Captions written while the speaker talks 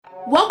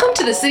Welcome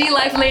to the City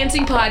Life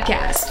Lansing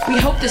podcast. We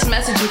hope this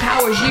message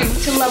empowers you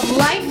to love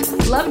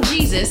life, love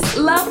Jesus,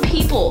 love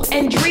people,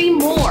 and dream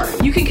more.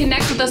 You can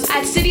connect with us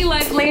at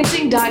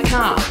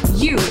citylifelansing.com.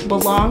 You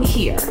belong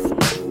here.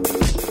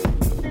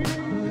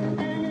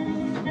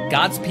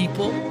 God's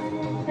people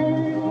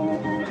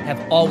have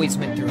always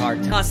been through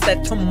hard times.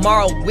 That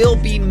tomorrow will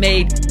be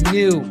made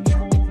new.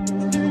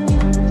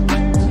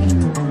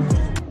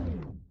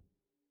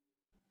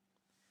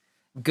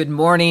 Good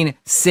morning,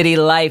 City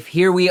Life.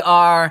 Here we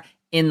are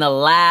in the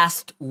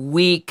last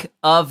week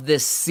of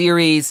this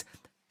series,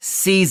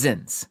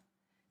 Seasons.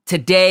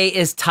 Today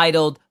is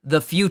titled The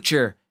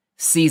Future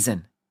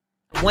Season.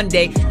 One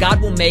day,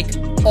 God will make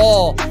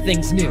all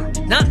things new.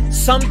 Not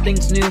some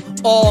things new,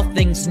 all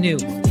things new.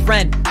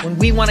 Friend, when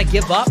we want to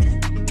give up,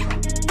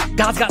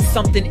 God's got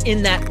something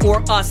in that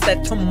for us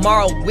that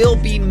tomorrow will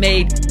be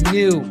made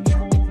new.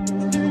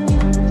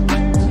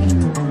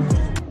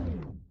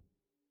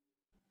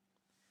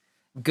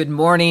 Good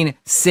morning,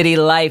 City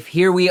Life.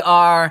 Here we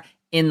are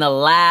in the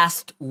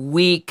last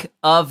week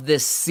of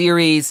this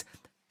series,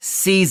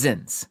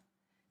 Seasons.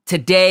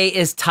 Today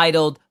is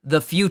titled The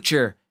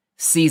Future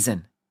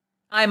Season.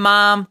 Hi,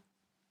 Mom.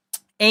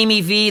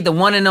 Amy V, the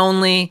one and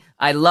only,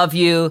 I love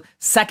you.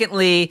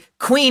 Secondly,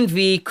 Queen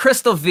V,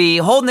 Crystal V,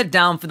 holding it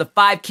down for the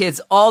 5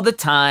 kids all the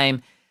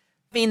time.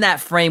 Having that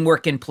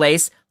framework in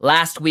place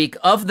last week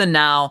of the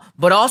now,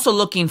 but also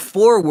looking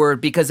forward,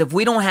 because if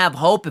we don't have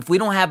hope, if we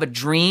don't have a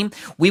dream,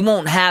 we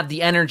won't have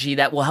the energy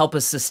that will help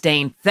us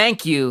sustain.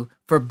 Thank you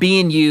for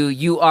being you.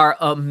 You are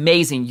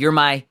amazing. You're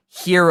my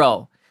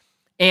hero.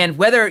 And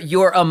whether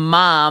you're a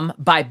mom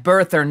by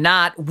birth or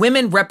not,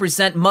 women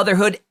represent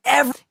motherhood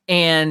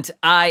and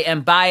I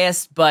am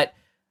biased, but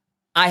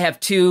I have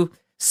 2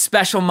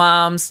 special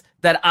moms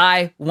that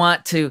I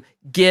want to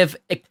give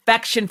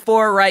affection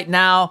for right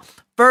now.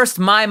 First,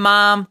 my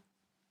mom,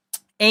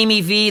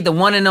 Amy V, the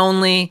one and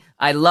only,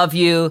 I love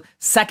you.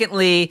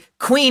 Secondly,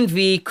 Queen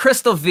V,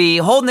 Crystal V,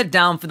 holding it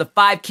down for the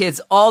 5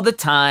 kids all the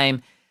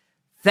time.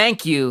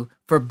 Thank you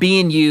for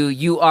being you.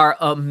 You are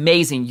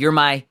amazing. You're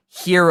my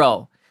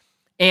hero.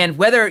 And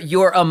whether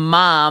you're a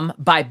mom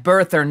by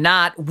birth or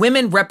not,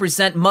 women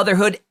represent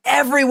motherhood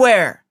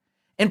everywhere.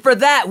 And for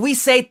that, we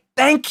say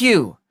thank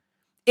you.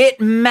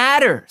 It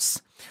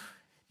matters.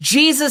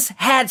 Jesus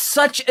had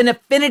such an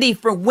affinity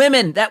for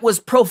women that was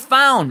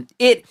profound.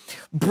 It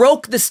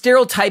broke the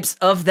stereotypes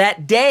of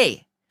that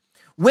day.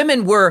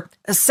 Women were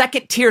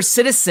second-tier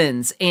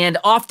citizens and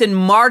often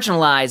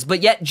marginalized,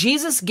 but yet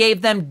Jesus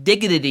gave them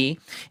dignity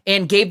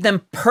and gave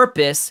them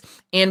purpose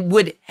and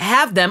would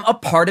have them a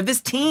part of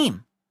his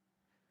team.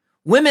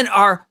 Women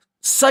are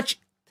such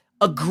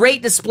a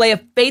great display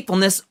of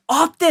faithfulness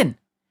often,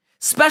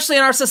 especially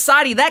in our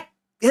society. That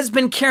has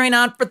been carrying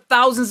on for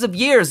thousands of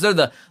years. They're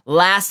the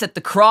last at the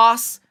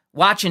cross,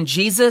 watching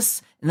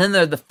Jesus, and then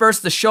they're the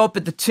first to show up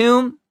at the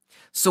tomb.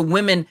 So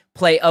women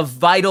play a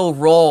vital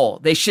role.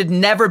 They should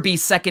never be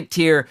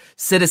second-tier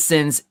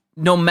citizens,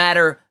 no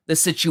matter the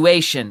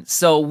situation.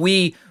 So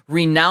we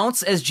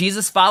renounce, as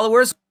Jesus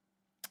followers,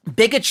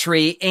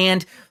 bigotry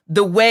and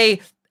the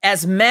way,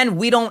 as men,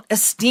 we don't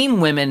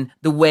esteem women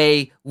the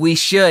way we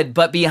should.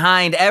 But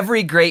behind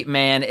every great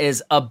man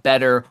is a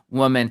better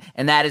woman,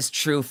 and that is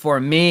true for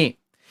me.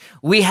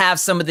 We have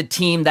some of the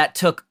team that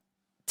took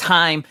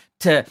time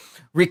to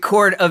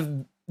record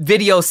a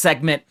video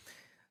segment.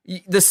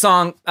 The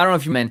song, I don't know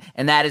if you meant,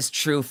 and that is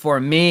true for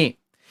me.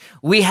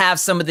 We have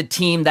some of the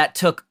team that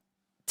took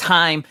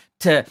time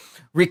to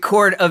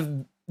record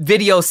a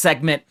video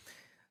segment.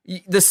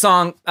 The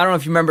song, I don't know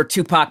if you remember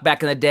Tupac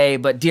back in the day,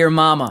 but Dear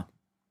Mama,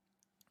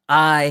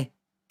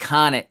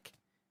 iconic.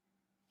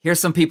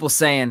 Here's some people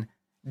saying,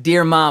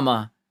 Dear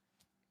Mama,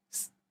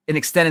 and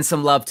extending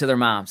some love to their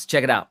moms.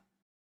 Check it out.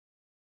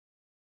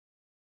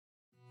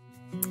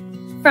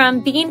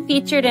 From being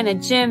featured in a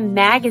gym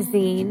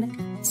magazine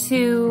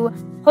to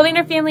holding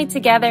our family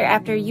together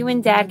after you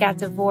and Dad got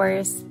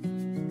divorced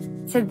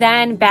to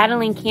then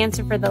battling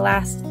cancer for the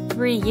last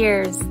 3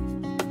 years.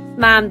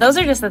 Mom, those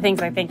are just the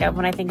things I think of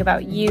when I think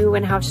about you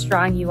and how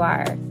strong you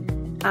are.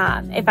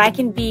 If I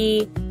can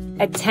be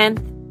a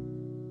 10th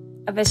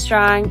of as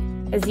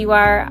strong as you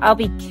are, I'll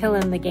be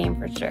killing the game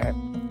for sure.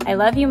 I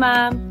love you,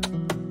 Mom.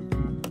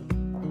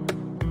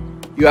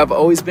 You have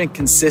always been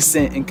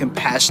consistent and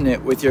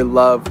compassionate with your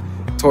love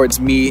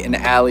towards me and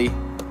Allie.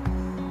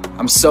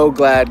 I'm so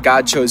glad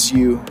God chose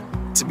you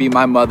to be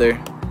my mother.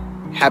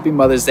 Happy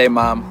Mother's Day,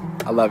 Mom.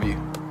 I love you.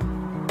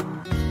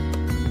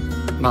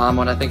 Mom,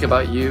 when I think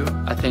about you,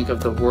 I think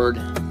of the word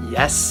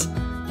yes.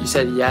 You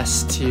said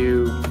yes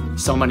to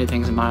so many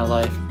things in my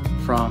life,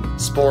 from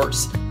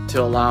sports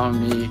to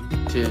allowing me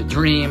to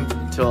dream,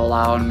 to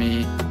allowing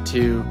me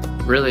to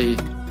really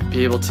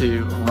be able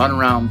to run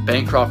around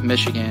Bancroft,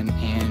 Michigan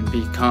and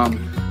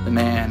become the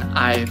man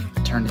I've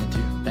turned into.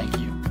 Thank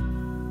you.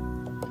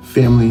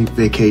 Family,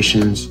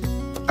 vacations,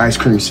 ice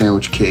cream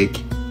sandwich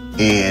cake,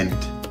 and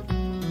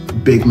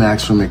Big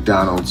Macs from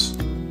McDonald's.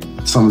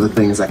 Some of the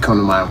things that come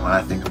to mind when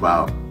I think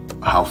about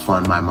how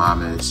fun my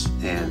mom is,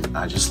 and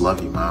I just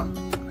love you, Mom.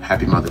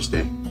 Happy Mother's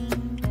Day.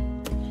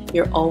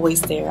 You're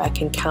always there. I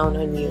can count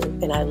on you,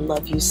 and I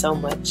love you so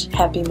much.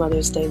 Happy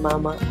Mother's Day,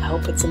 Mama. I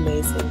hope it's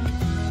amazing.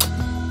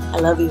 I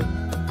love you.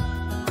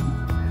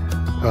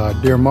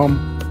 Dear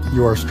Mom,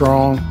 you are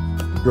strong,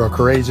 you are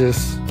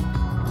courageous,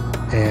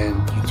 and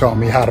you taught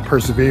me how to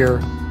persevere,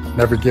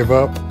 never give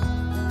up,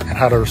 and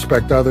how to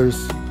respect others.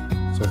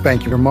 So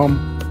thank you,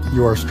 Mom.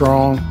 You are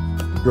strong,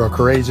 you are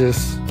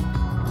courageous,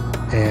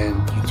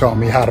 and you taught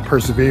me how to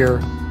persevere,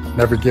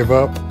 never give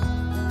up,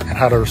 and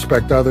how to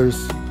respect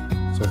others.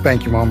 So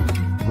thank you, Mom.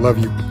 Love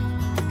you.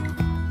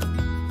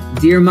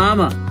 Dear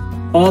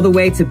Mama, all the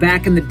way to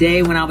back in the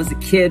day when I was a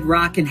kid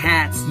rocking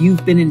hats,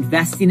 you've been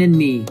investing in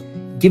me,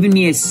 giving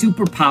me a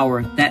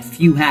superpower that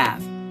few have.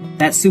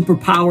 That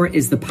superpower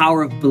is the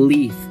power of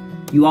belief.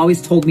 You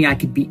always told me I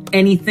could be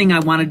anything I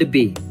wanted to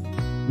be.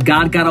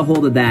 God got a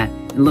hold of that,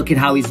 and look at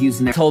how he's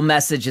using it. This whole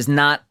message is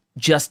not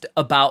just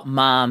about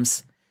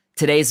moms.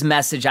 Today's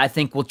message, I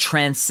think, will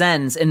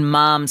transcend, and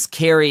moms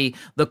carry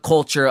the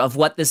culture of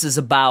what this is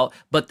about,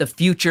 but the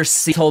future.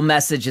 This whole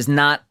message is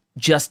not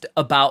just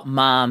about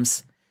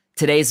moms.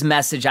 Today's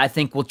message, I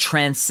think, will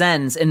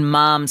transcend, and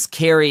moms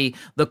carry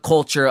the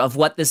culture of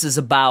what this is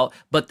about,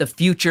 but the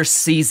future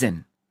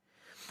season.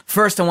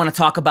 First, I want to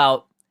talk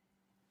about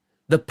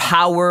the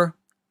power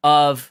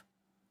of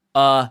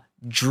a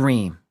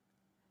dream.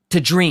 To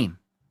dream,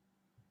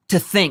 to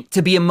think,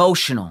 to be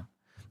emotional.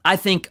 I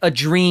think a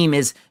dream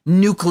is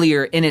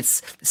nuclear in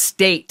its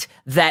state,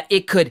 that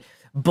it could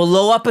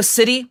blow up a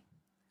city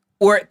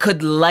or it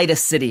could light a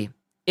city.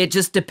 It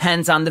just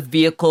depends on the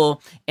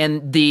vehicle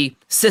and the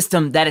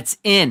system that it's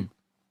in.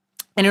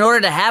 And in order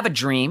to have a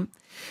dream,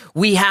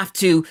 we have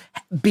to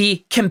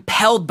be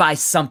compelled by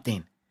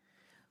something,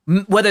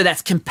 whether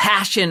that's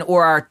compassion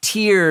or our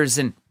tears,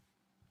 and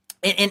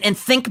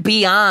think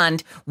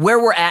beyond where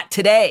we're at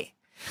today.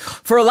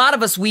 For a lot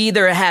of us, we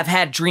either have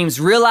had dreams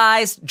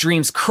realized,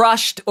 dreams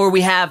crushed, or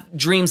we have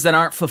dreams that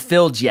aren't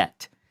fulfilled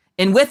yet.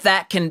 And with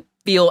that can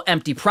feel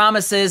empty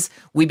promises.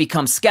 We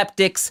become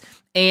skeptics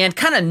and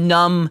kind of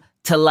numb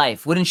to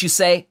life, wouldn't you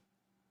say?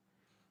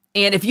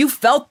 And if you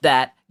felt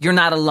that, you're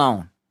not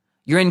alone.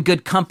 You're in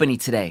good company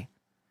today.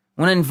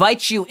 I want to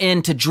invite you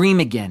in to dream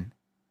again.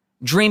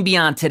 Dream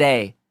beyond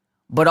today,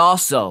 but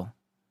also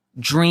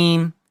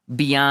dream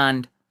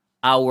beyond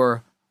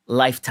our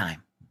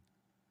lifetime.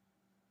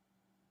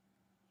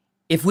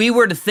 If we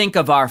were to think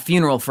of our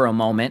funeral for a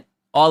moment,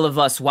 all of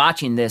us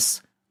watching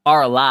this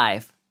are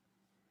alive.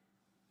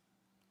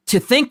 To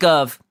think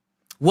of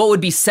what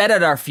would be said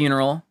at our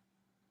funeral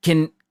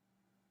can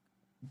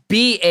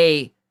be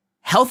a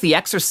healthy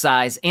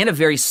exercise and a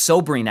very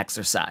sobering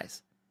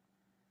exercise.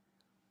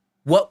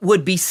 What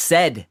would be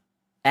said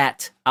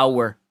at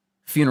our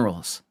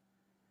funerals?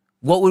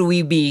 What would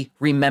we be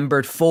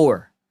remembered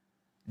for?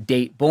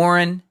 Date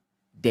born,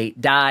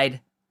 date died,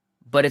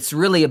 but it's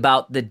really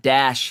about the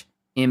dash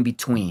in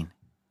between.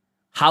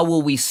 How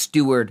will we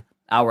steward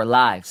our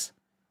lives?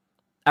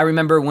 I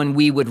remember when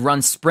we would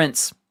run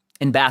sprints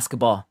in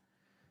basketball,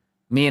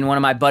 me and one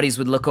of my buddies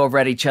would look over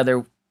at each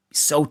other,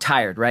 so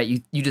tired,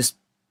 right? You're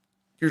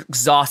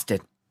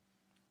exhausted.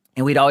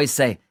 And we'd always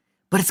say,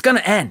 but it's going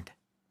to end.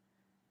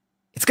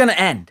 It's going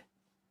to end.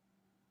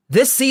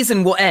 This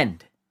season will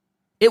end.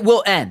 It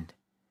will end.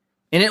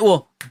 And it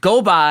will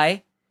go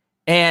by.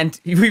 And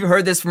we've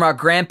heard this from our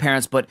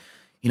grandparents, but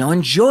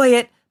enjoy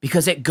it,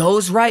 because it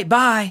goes right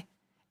by.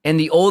 And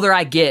the older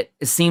I get,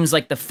 it seems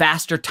like the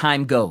faster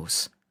time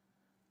goes.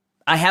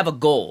 I have a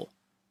goal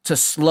to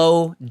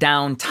slow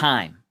down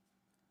time.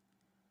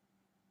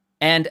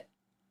 And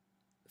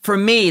for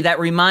me, that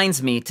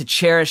reminds me to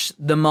cherish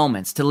the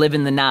moments, to live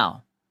in the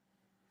now.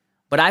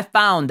 But I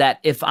found that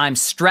if I'm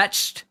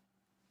stretched,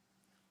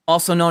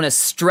 also known as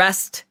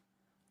stressed,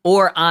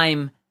 or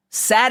I'm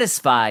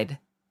satisfied,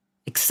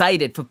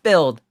 excited,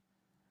 fulfilled,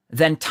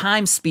 then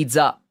time speeds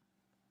up.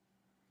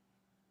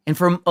 And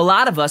for a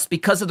lot of us,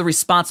 because of the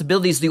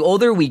responsibilities, the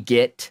older we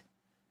get,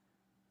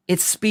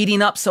 it's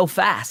speeding up so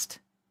fast.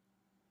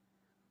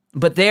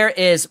 But there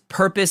is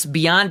purpose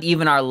beyond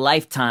even our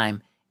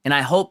lifetime. And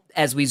I hope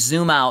as we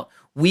zoom out,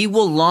 we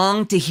will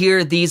long to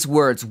hear these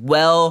words,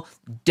 "Well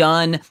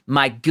done,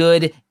 my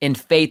good and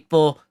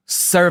faithful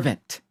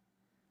servant."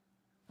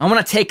 I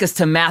want to take us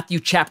to Matthew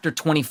chapter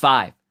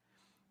 25.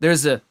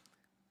 There's an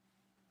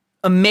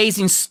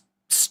amazing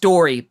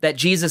story that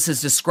Jesus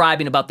is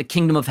describing about the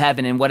kingdom of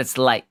heaven and what it's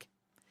like.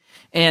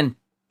 And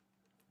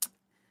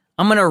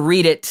I'm going to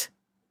read it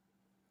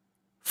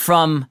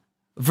from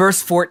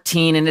verse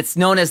 14, and it's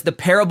known as the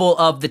parable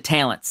of the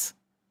talents.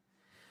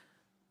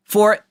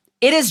 "For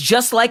it is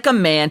just like a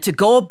man to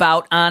go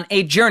about on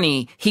a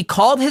journey. He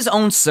called his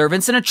own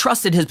servants and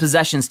entrusted his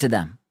possessions to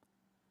them.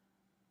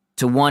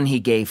 To one he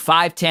gave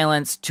 5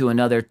 talents, to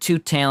another 2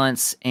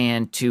 talents,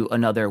 and to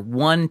another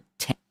 1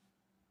 talent.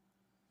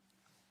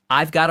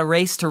 I've got a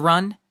race to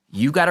run.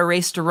 You got a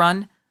race to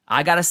run.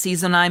 I got a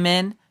season I'm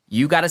in.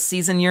 You got a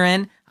season you're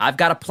in. I've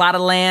got a plot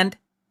of land.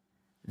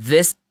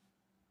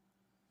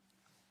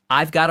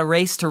 I've got a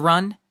race to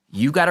run.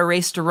 You got a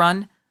race to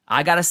run.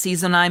 I got a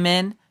season I'm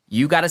in.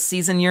 You got a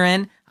season you're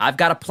in. I've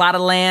got a plot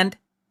of land.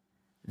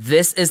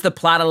 This is the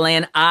plot of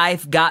land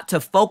I've got to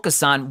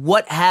focus on.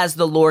 What has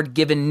the Lord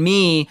given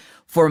me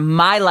for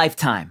my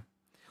lifetime?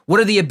 What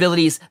are the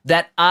abilities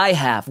that I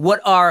have? What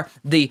are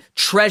the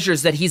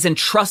treasures that he's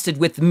entrusted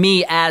with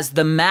me as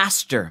the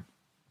master?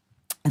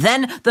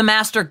 Then the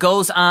master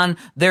goes on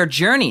their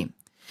journey.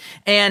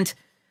 And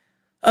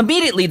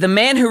immediately the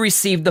man who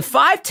received the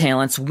 5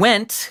 talents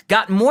went,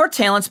 got more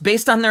talents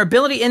based on their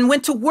ability, and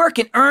went to work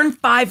and earned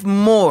 5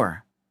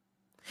 more.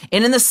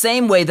 And in the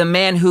same way, the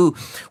man who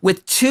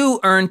with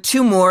 2 earned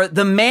 2 more.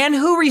 The man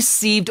who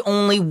received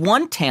only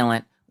 1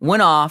 talent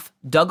went off,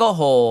 dug a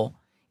hole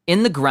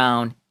in the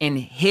ground, and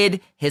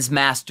hid his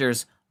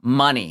master's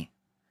money.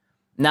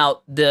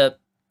 Now, the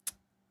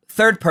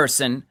third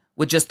person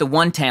with just the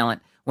 1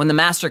 talent, when the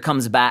master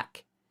comes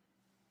back,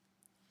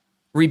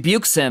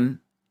 rebukes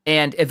him,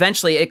 and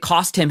eventually it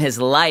cost him his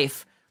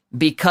life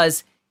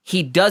because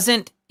he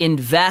doesn't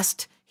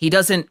invest, he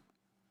doesn't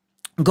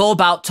go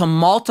about to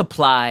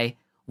multiply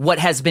what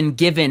has been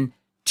given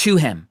to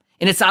him.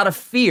 And it's out of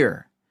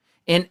fear.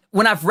 And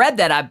when I've read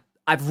that,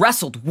 I've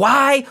wrestled.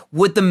 Why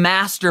would the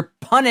master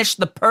punish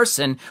the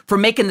person for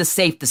making the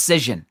safe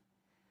decision?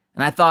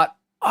 And I thought,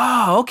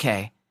 oh,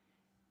 okay,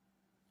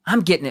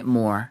 I'm getting it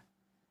more.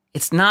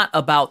 It's not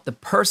about the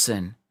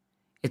person.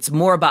 It's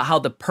more about how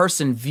the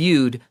person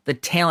viewed the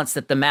talents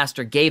that the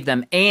master gave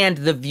them and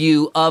the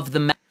view of the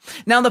master.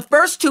 Now, the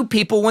first 2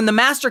 people, when the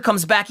master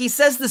comes back, he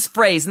says this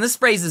phrase, and this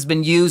phrase has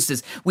been used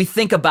as we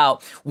think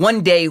about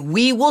one day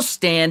we will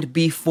stand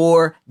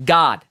before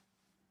God.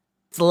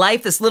 It's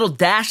life, this little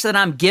dash that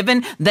I'm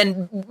given,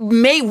 then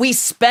may we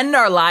spend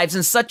our lives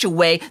in such a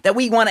way that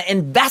we want to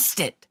invest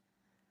it,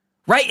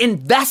 right?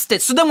 Invest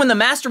it. So then when the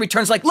master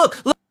returns, like,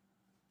 look.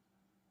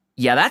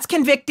 Yeah, that's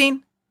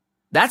convicting.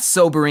 That's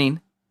sobering.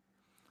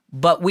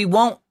 But we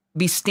won't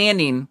be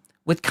standing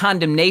with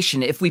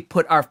condemnation if we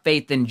put our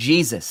faith in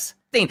Jesus.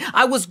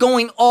 I was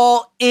going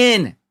all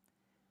in.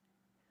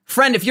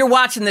 Friend, if you're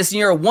watching this and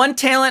you're a 1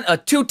 talent, a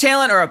 2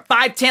 talent, or a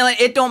 5 talent,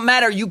 it don't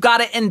matter. You got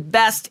to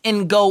invest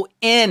and go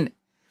in.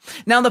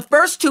 Now, the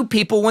first 2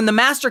 people, when the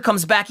master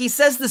comes back, he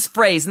says this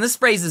phrase, and this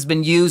phrase has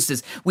been used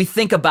as we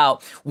think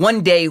about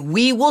one day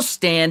we will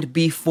stand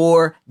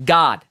before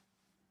God.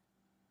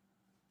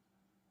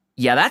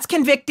 Yeah, that's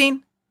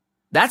convicting.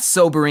 That's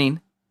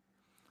sobering.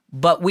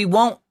 But we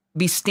won't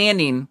be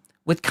standing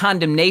with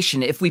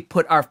condemnation if we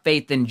put our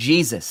faith in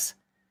Jesus.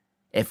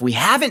 If we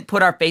haven't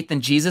put our faith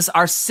in Jesus,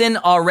 our sin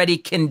already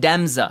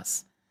condemns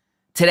us.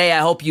 Today, I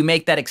hope you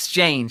make that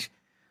exchange.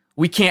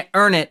 We can't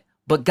earn it,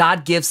 but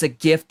God gives a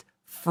gift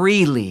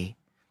freely.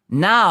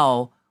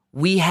 Now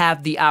we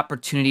have the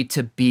opportunity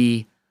to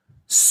be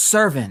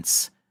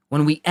servants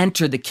when we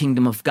enter the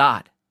kingdom of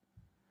God.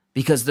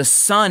 Because the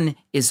Son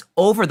is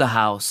over the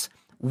house,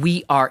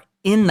 we are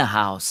in the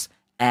house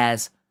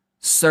as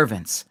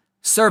servants,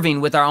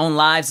 serving with our own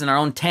lives and our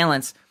own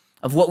talents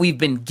of what we've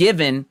been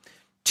given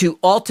to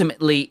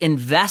ultimately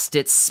invest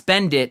it,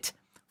 spend it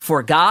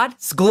for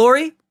God's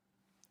glory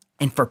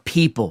and for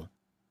people,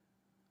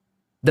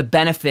 the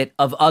benefit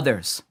of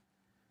others.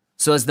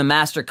 So as the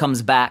master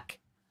comes back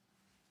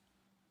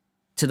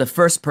to the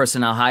first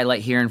person I'll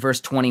highlight here in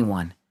verse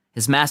 21,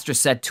 his master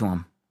said to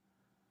him,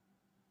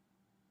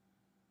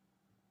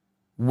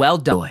 well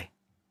done, boy.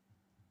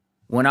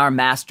 When our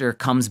master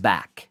comes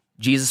back,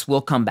 Jesus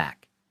will come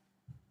back,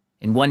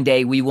 and one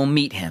day we will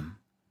meet him.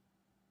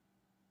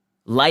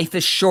 Life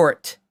is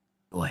short,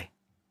 boy.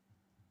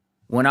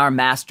 When our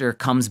master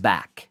comes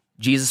back,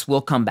 Jesus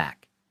will come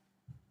back,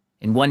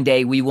 and one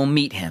day we will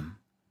meet him.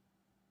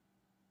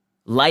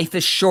 Life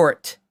is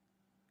short,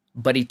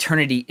 but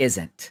eternity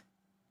isn't.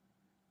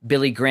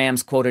 Billy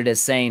Graham's quoted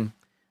as saying,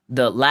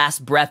 the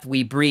last breath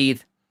we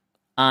breathe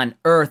on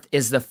earth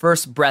is the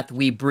first breath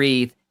we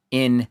breathe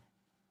in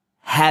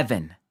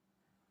heaven.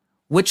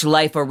 Which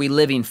life are we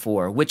living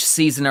for? Which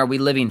season are we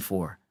living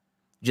for?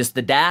 Just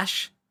the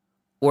dash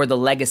or the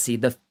legacy,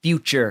 the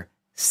future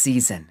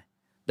season,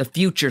 the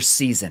future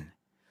season.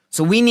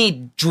 So we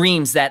need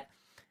dreams that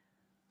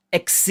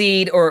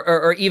exceed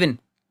or even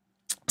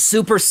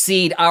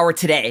supersede our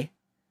today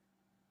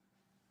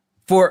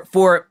for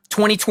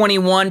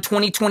 2021,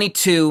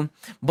 2022.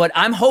 But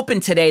I'm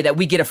hoping today that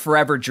we get a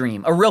forever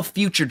dream, a real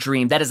future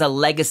dream that is a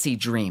legacy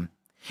dream.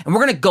 And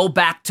we're going to go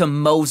back to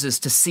Moses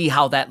to see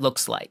how that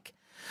looks like.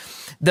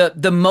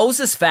 The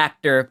Moses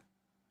factor,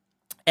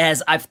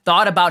 as I've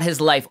thought about his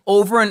life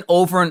over and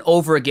over and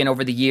over again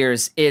over the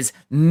years, is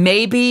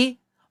maybe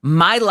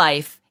my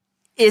life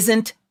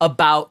isn't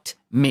about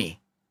me.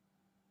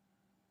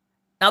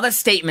 Now that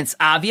statement's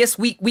obvious.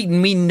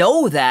 We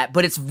know that,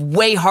 but it's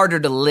way harder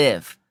to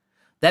live.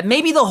 That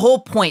maybe the whole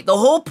point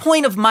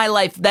of my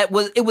life,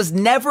 it was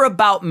never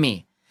about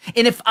me.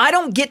 And if I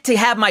don't get to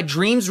have my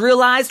dreams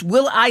realized,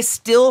 will I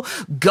still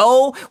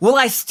go? Will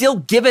I still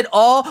give it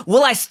all?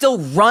 Will I still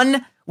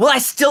run? Will I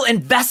still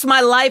invest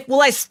my life?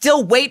 Will I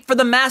still wait for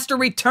the master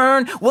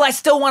return? Will I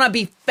still want to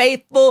be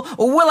faithful?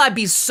 Or will I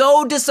be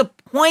so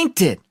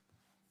disappointed?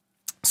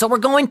 So we're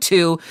going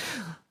to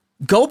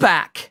go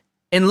back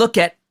and look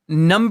at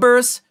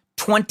Numbers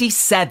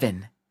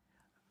 27,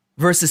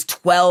 verses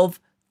 12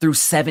 through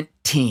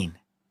 17.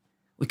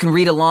 We can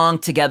read along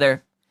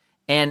together.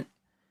 And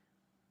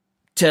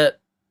to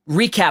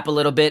recap a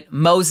little bit,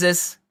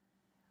 Moses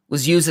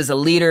was used as a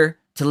leader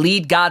to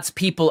lead God's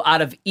people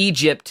out of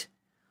Egypt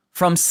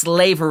from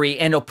slavery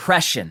and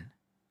oppression.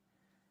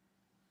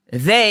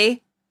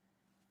 They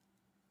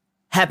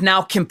have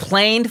now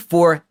complained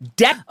for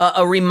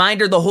a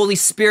reminder, the Holy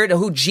Spirit, of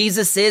who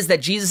Jesus is,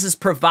 that Jesus is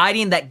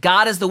providing, that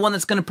God is the one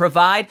that's going to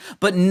provide.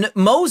 But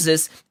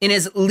Moses, in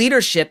his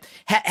leadership,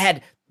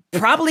 had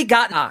probably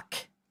gotten rock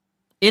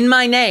in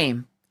my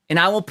name, and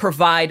I will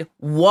provide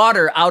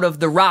water out of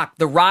the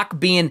rock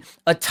being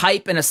a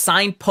type and a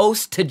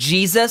signpost to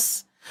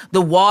Jesus.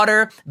 The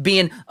water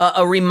being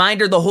a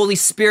reminder, the Holy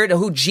Spirit, of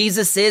who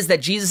Jesus is,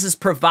 that Jesus is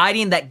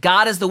providing, that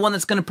God is the one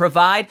that's going to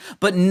provide.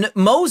 But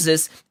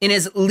Moses, in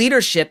his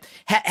leadership,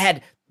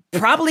 had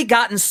probably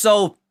gotten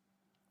so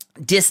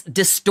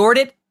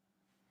distorted,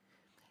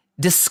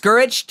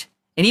 discouraged,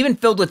 and even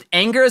filled with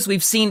anger, as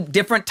we've seen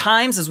different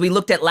times. As we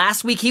looked at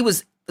last week, he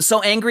was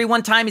so angry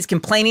one time, he's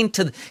complaining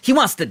he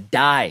wants to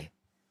die.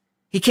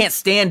 He can't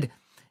stand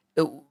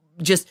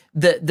just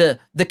the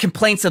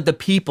complaints of the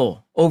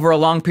people over a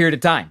long period of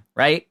time,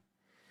 right?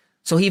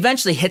 So he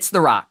eventually hits the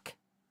rock,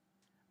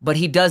 but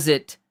he does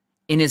it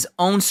in his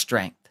own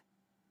strength,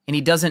 and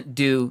he doesn't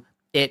do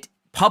it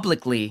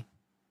publicly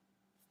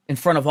in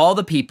front of all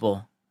the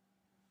people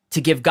to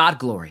give God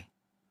glory.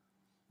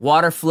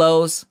 Water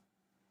flows,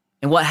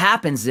 and what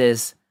happens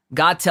is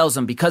God tells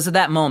him, because of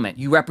that moment,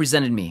 you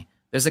represented me.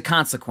 There's a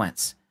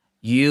consequence.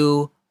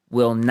 You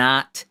will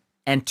not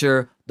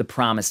enter the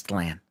promised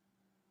land.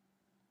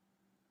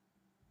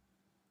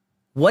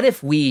 What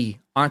if we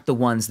aren't the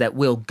ones that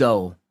will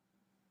go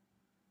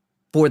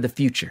for the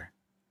future,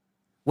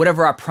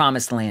 whatever our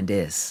promised land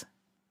is?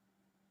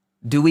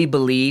 Do we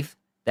believe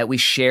that we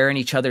share in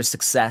each other's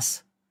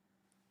success?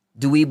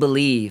 Do we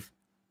believe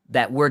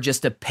that we're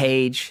just a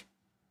page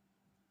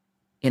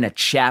in a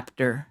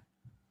chapter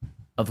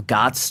of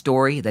God's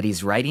story that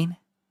he's writing?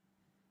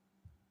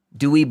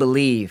 Do we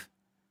believe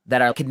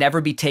that our could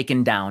never be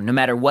taken down, no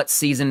matter what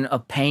season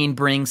of pain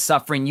brings,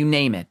 suffering, you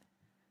name it,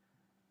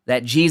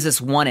 that Jesus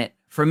won it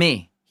for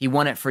me, he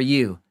won it for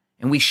you,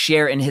 and we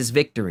share in his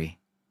victory?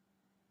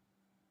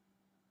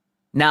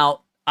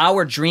 Now,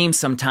 our dreams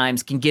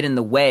sometimes can get in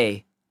the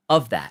way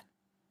of that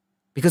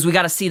because we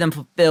got to see them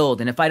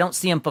fulfilled. And if I don't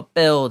see them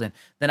fulfilled,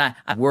 then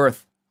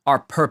worth, our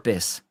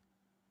purpose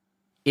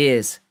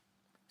is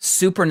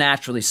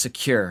supernaturally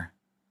secure.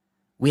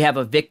 We have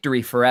a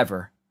victory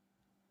forever.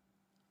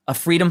 A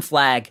freedom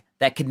flag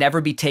that could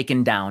never be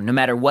taken down, no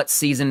matter what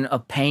season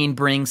of pain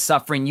brings,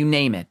 suffering, you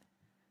name it.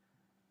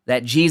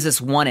 That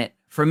Jesus won it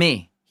for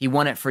me. He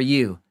won it for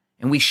you.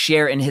 And we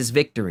share in his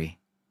victory.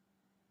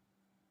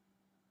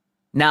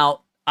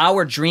 Now,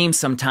 our dreams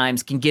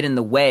sometimes can get in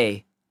the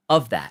way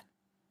of that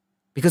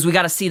because we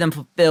got to see them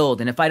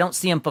fulfilled. And if I don't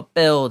see them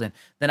fulfilled,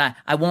 then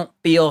I won't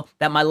feel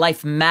that my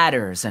life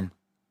matters. And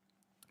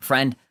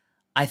friend,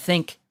 I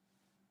think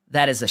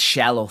that is a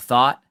shallow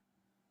thought.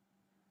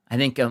 I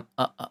think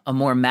a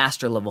more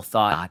master level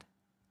thought,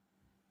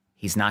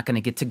 he's not going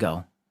to get to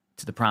go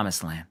to the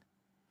promised land.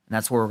 And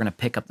that's where we're going to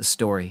pick up the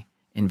story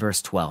in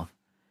verse 12.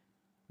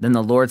 Then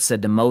the Lord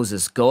said to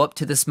Moses, go up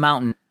to this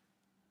mountain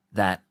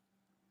that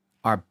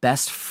our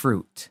best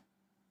fruit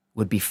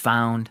would be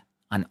found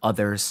on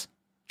others'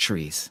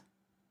 trees.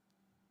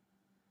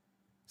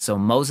 So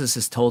Moses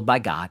is told by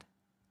God,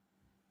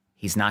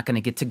 he's not going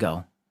to get to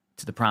go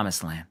to the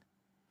promised land.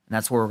 And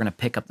that's where we're going to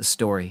pick up the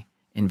story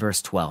in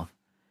verse 12.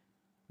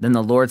 Then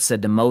the Lord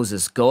said to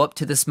Moses, go up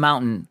to this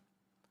mountain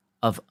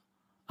of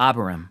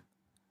Abarim,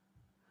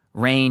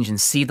 range and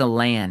see the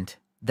land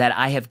that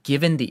I have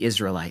given the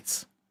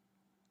Israelites.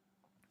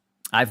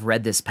 I've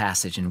read this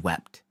passage and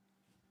wept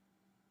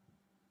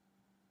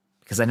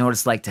because I know what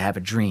it's like to have a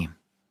dream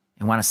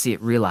and want to see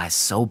it realized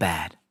so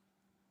bad.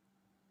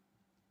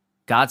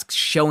 God's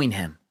showing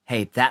him,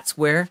 hey, that's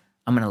where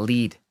I'm going to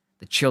lead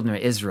the children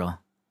of Israel,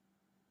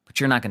 but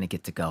you're not going to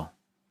get to go.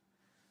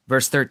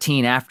 Verse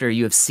 13, after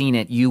you have seen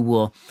it, you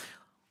will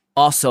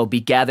also be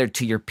gathered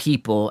to your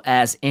people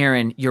as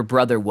Aaron, your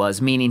brother, was,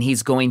 meaning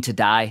he's going to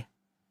die.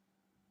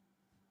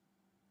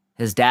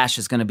 His dash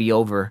is going to be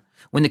over.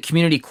 When the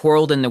community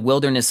quarreled in the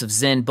wilderness of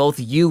Zin, both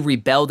you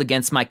rebelled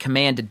against my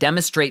command to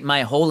demonstrate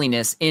my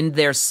holiness in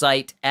their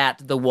sight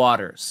at the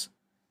waters.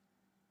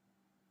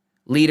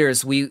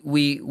 Leaders,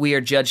 we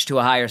are judged to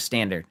a higher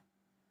standard.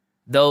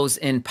 Those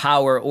in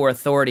power or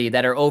authority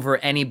that are over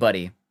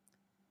anybody.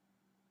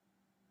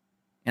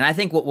 And I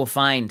think what we'll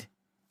find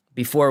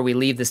before we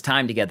leave this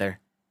time together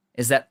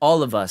is that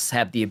all of us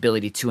have the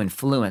ability to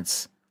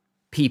influence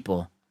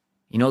people.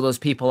 You know who those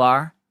people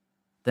are?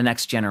 The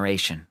next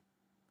generation.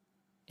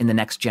 In the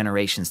next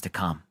generations to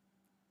come.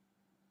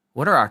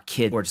 What are our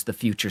kids towards the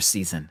future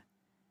season?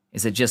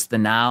 Is it just the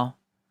now?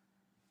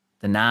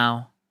 The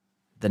now?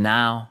 The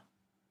now?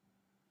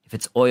 If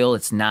it's oil,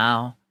 it's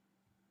now.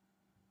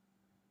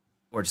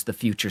 Towards the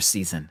future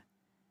season.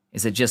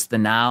 Is it just the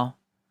now?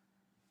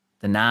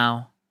 The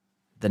now?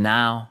 The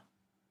now.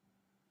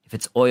 If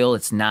it's oil,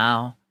 it's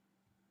now.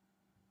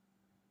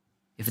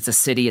 If it's a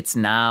city, it's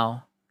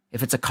now.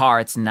 If it's a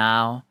car, it's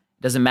now.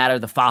 It doesn't matter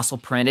the fossil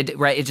print,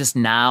 right? It's just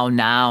now.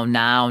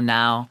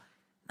 No,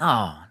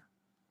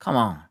 come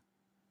on.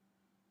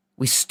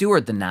 We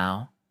steward the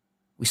now.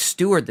 We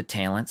steward the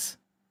talents.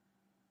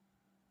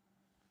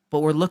 But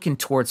we're looking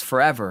towards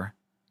forever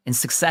in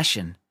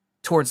succession,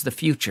 towards the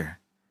future.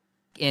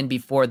 In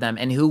before them,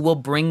 and who will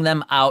bring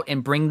them out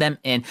and bring them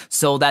in,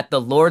 so that the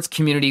Lord's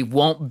community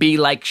won't be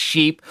like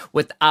sheep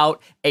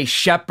without a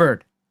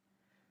shepherd.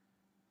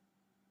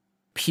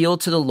 Appeal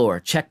to the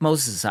Lord. Check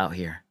Moses out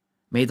here.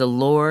 May the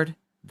Lord,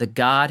 the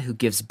God who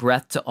gives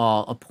breath to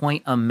all,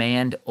 appoint a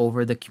man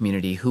over the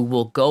community who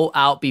will go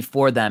out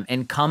before them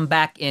and come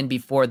back in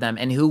before them,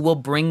 and who will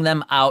bring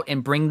them out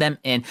and bring them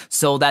in,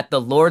 so that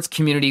the Lord's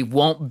community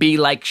won't be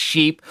like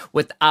sheep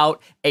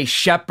without a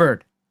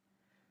shepherd.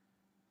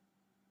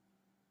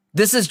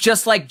 This is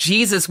just like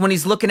Jesus when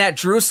he's looking at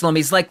Jerusalem.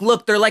 He's like,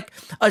 look, they're like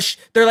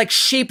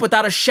sheep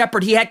without a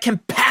shepherd. He had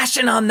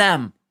compassion on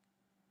them.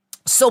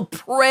 So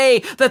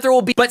pray that there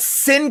will be, but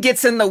sin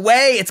gets in the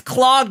way. It's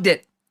clogged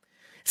it.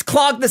 It's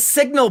clogged the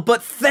signal,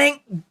 but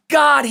thank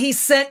God he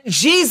sent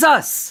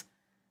Jesus.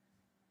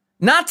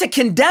 Not to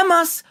condemn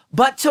us,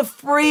 but to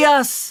free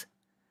us.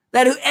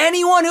 That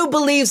anyone who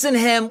believes in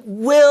him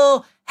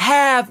will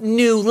have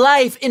new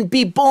life and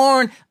be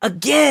born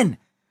again.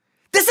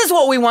 This is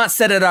what we want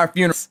said at our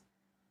funerals.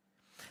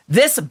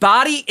 This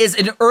body is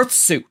an earth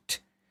suit.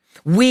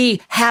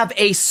 We have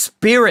a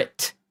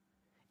spirit,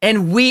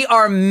 and we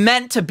are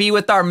meant to be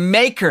with our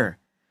Maker.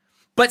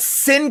 But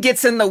sin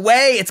gets in the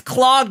way. It's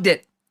clogged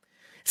it.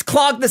 It's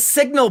clogged the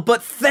signal,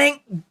 but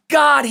thank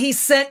God he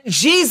sent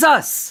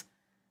Jesus.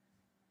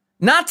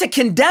 Not to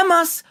condemn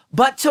us,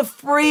 but to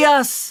free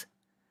us.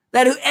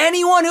 That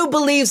anyone who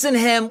believes in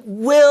him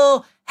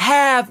will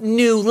have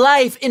new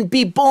life and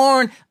be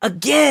born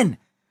again.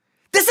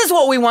 This is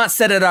what we want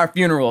said at our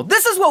funeral.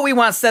 This is what we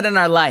want said in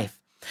our life.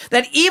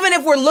 That even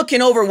if we're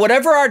looking over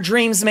whatever our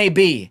dreams may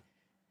be,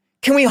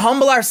 can we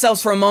humble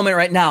ourselves for a moment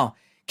right now?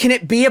 Can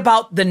it be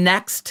about the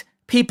next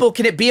people?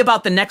 Can it be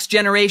about the next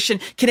generation?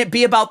 Can it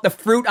be about the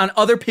fruit on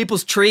other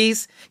people's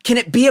trees? Can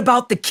it be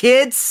about the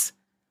kids?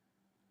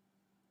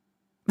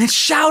 Man,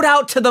 shout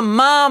out to the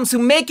moms who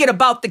make it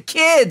about the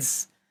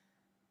kids.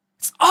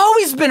 It's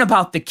always been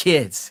about the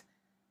kids.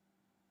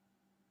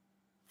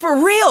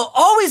 For real,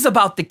 always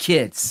about the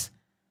kids.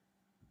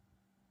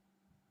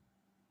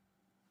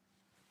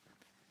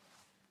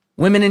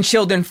 Women and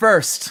children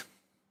first.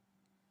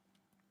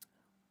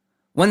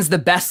 When's the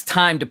best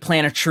time to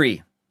plant a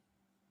tree?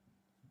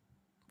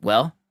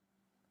 Well,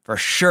 for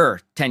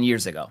sure, 10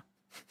 years ago.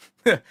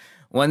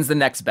 When's the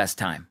next best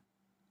time?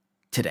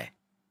 Today.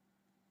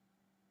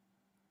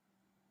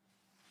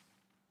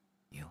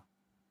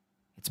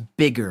 It's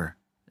bigger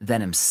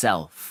than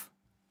himself.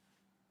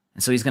 And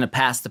so he's going to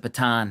pass the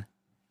baton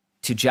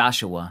to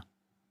Joshua.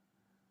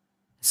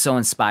 So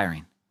inspiring.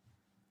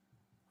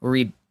 We'll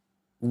read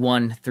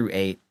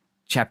 1-8,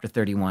 chapter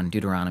 31,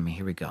 Deuteronomy.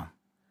 Here we go.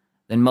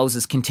 Then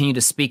Moses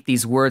continued to speak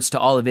these words to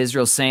all of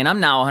Israel, saying, I'm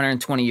now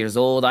 120 years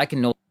old. I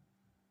can know.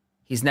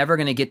 He's never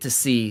going to get to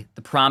see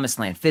the promised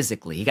land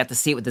physically. He got to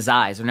see it with his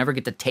eyes or never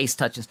get to taste,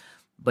 touch,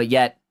 but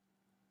yet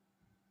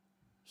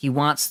he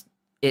wants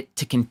it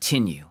to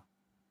continue.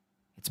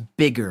 It's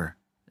bigger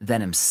than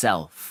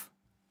himself.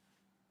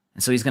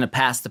 And so he's going to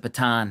pass the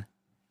baton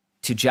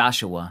to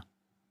Joshua.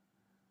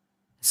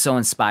 So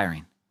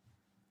inspiring.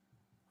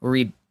 We'll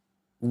read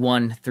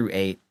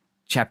 1-8,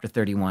 chapter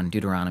 31,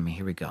 Deuteronomy.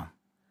 Here we go.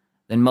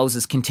 Then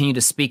Moses continued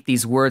to speak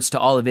these words to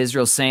all of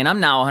Israel, saying, I'm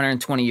now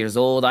 120 years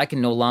old. I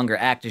can no longer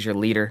act as your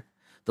leader.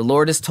 The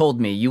Lord has told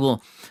me, you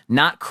will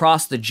not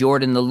cross the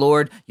Jordan. The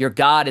Lord, your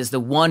God, is the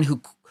one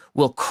who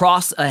will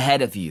cross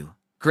ahead of you.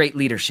 Great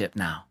leadership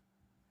now.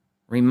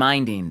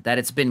 Reminding that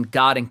it's been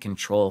God in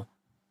control,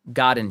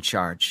 God in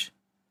charge.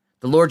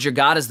 The Lord your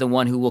God is the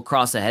one who will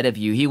cross ahead of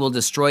you. He will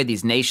destroy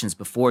these nations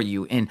before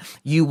you, and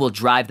you will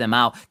drive them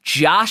out.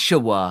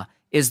 Joshua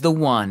is the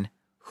one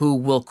who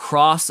will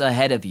cross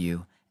ahead of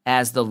you,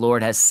 as the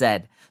Lord has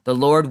said. The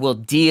Lord will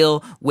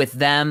deal with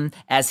them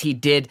as he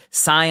did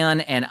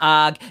Sihon and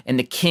Og and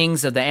the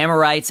kings of the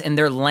Amorites and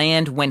their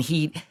land when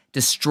he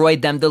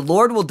destroyed them. The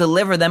Lord will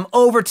deliver them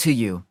over to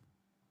you.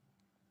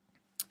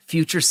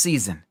 Future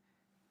season.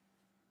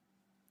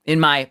 In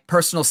my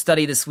personal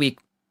study this week,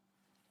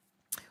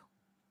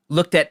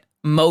 looked at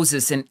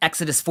Moses in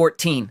Exodus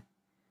 14.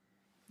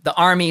 The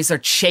armies are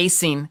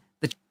chasing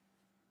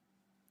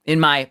in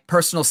my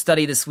personal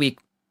study this week,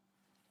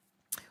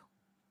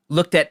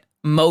 looked at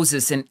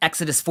Moses in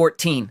Exodus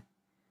 14.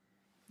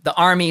 The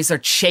armies are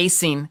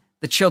chasing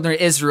the children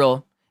of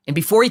Israel. And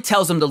before he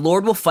tells them the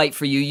Lord will fight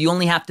for you, you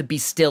only have to be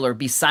still or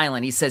be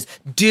silent. He says,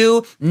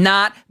 do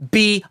not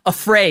be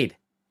afraid.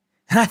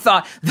 And I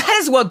thought, that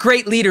is what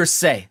great leaders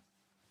say.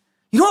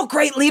 You know what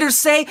great leaders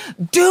say?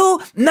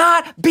 Do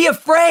not be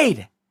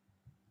afraid.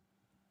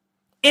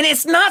 And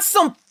it's not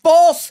some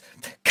false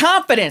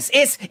confidence.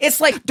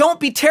 It's like, don't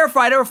be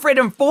terrified or afraid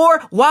of him. For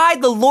why?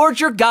 The Lord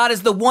your God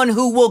is the one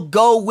who will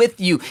go with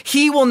you.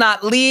 He will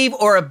not leave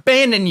or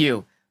abandon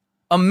you.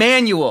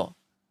 Emmanuel.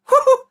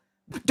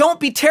 Woo-hoo. Don't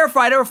be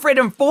terrified or afraid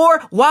of him. For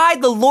why?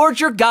 The Lord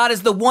your God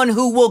is the one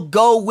who will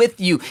go with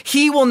you.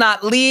 He will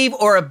not leave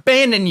or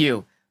abandon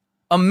you.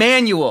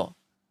 Emmanuel.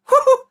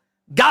 Woo-hoo.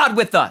 God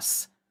with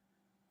us.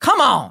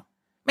 Come on.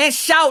 Man,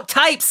 shout,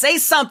 type, say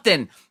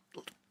something.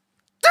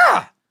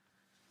 Ugh.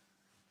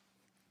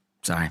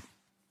 Sorry.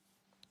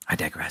 I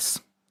digress.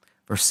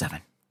 Verse 7.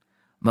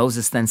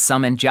 Moses then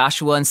summoned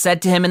Joshua and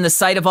said to him in the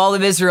sight of all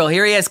of Israel,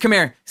 here he is, come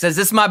here. He says,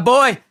 this is my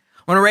boy. I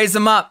want to raise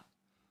him up.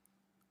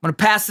 I want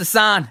to pass this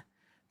on.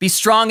 Be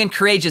strong and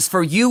courageous,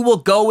 for you will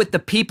go with the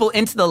people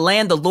into the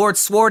land the Lord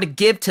swore to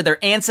give to their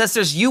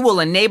ancestors. You will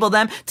enable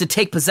them to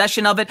take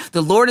possession of it.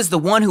 The Lord is the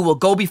one who will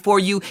go before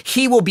you.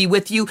 He will be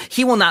with you.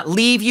 He will not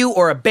leave you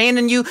or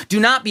abandon you. Do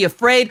not be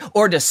afraid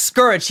or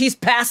discouraged. He's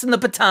passing the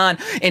baton,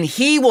 and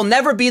he will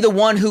never be the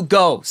one who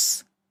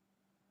goes.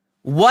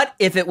 What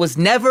if it was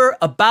never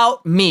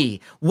about me?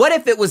 What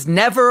if it was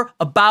never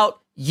about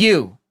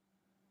you?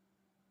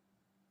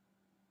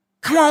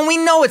 Come on, we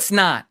know it's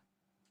not.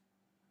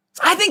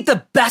 I think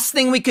the best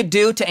thing we could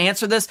do to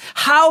answer this,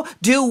 how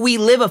do we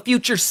live a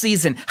future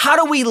season? How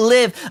do we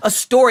live a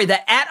story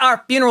that at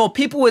our funeral,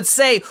 people would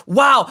say,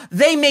 wow,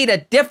 they made a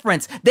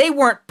difference. They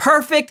weren't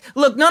perfect.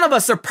 Look, none of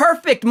us are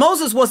perfect.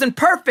 Moses wasn't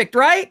perfect,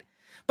 right?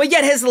 But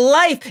yet his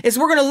life is,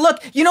 we're going to look,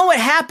 you know what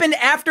happened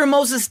after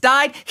Moses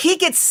died? He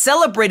gets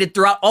celebrated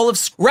throughout all of,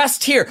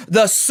 rest here,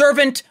 the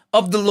servant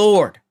of the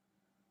Lord.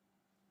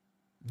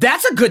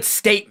 That's a good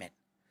statement.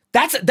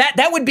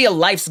 That would be a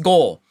life's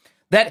goal.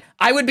 That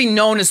I would be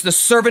known as the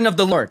servant of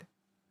the Lord.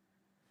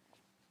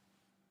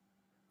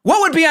 What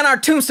would be on our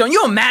tombstone?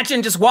 You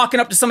imagine just walking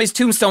up to somebody's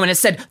tombstone and it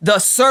said, the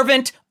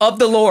servant of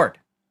the Lord.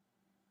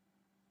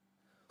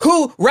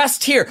 Who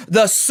rests here?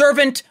 The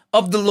servant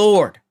of the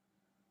Lord.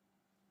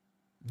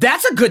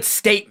 That's a good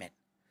statement.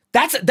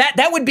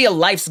 That would be a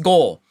life's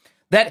goal.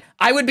 That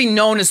I would be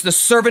known as the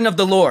servant of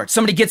the Lord.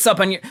 Somebody gets up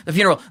on the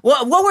funeral.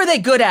 Well, what were they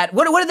good at?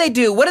 What did they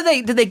do?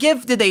 Did they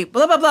give? Did they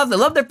blah, blah, blah? They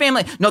love their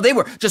family? No, they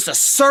were just a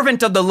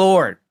servant of the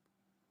Lord.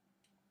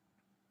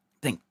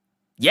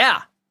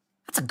 Yeah,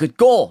 that's a good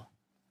goal.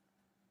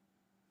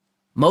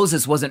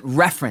 Moses wasn't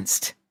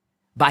referenced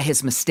by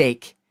his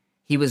mistake.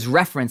 He was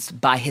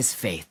referenced by his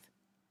faith.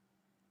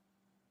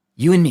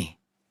 You and me,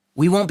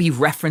 we won't be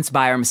referenced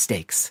by our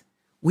mistakes.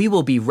 We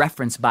will be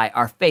referenced by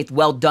our faith.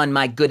 Well done,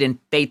 my good and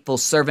faithful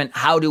servant.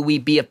 How do we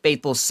be a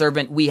faithful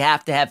servant? We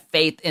have to have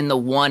faith in the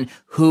one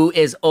who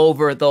is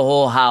over the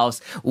whole house.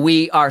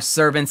 We are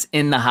servants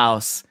in the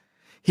house.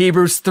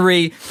 Hebrews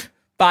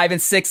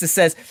 3:5-6, it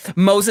says,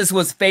 Moses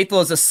was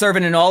faithful as a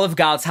servant in all of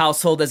God's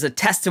household as a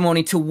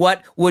testimony to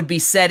what would be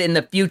said in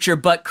the future,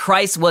 but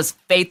Christ was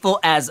faithful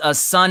as a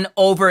son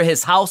over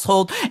his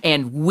household,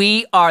 and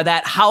we are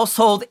that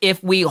household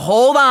if we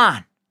hold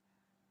on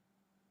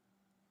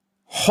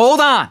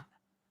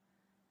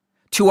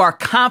to our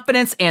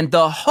confidence and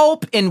the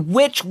hope in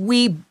which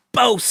we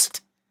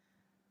boast.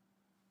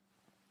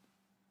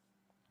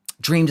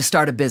 Dream to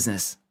start a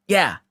business.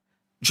 Yeah.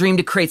 Dream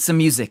to create some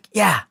music.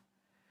 Yeah.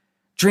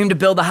 Dream to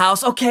build a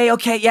house. Okay.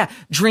 Yeah.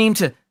 Dream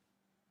to.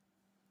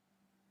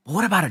 But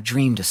what about a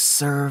dream to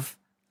serve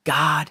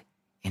God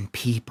and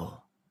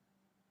people?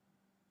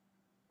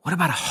 What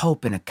about a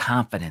hope and a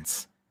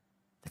confidence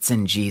that's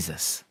in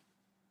Jesus?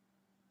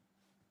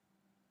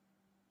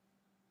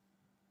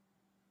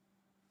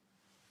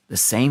 The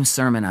same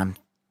sermon I'm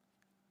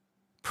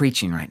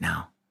preaching right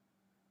now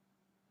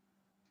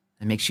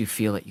that makes you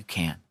feel that you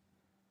can't.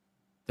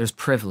 There's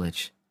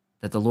privilege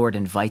that the Lord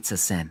invites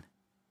us in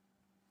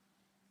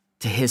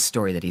to his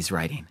story that he's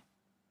writing.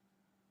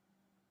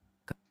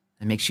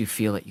 That makes you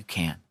feel that you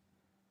can't.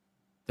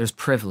 There's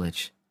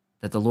privilege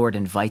that the Lord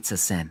invites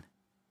us in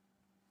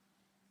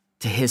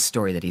to his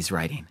story that he's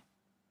writing.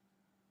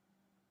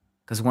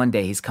 Because one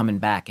day he's coming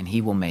back and he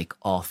will make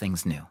all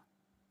things new.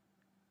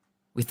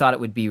 We thought it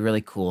would be really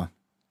cool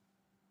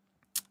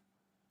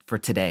for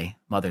today,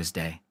 Mother's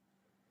Day,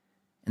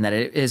 and that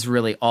it is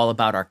really all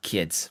about our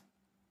kids.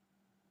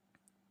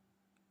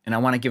 And I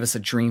want to give us a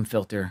dream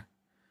filter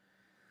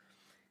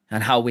on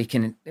how we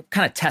can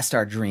kind of test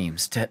our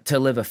dreams to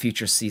live a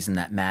future season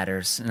that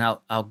matters. And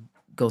I'll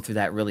go through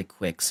that really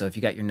quick. So if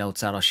you got your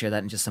notes out, I'll share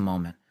that in just a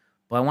moment.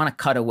 But I want to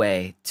cut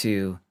away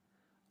to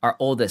our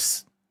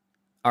oldest.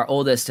 Our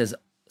oldest has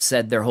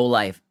said their whole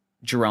life,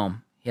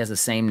 Jerome, he has the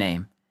same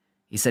name.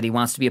 He said he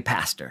wants to be a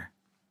pastor.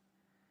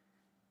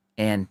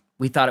 And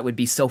we thought it would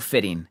be so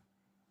fitting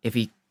if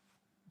he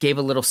gave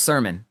a little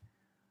sermon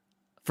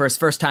for his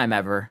first time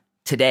ever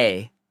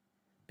today,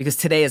 because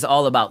today is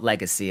all about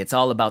legacy. It's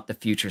all about the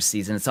future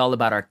season. It's all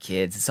about our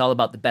kids. It's all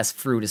about the best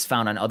fruit is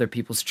found on other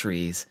people's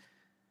trees.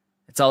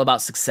 It's all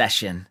about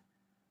succession.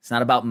 It's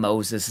not about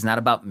Moses. It's not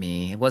about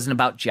me. It wasn't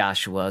about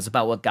Joshua. It's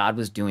about what God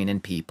was doing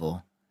in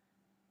people.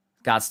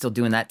 God's still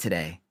doing that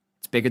today.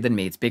 It's bigger than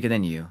me. It's bigger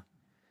than you.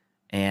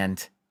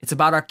 And it's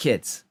about our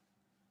kids.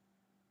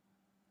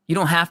 You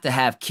don't have to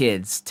have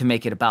kids to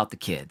make it about the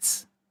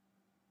kids.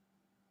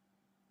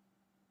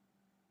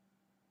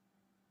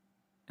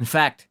 In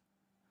fact,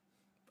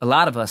 a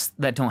lot of us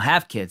that don't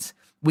have kids,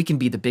 we can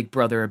be the big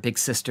brother or big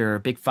sister or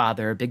big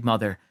father or big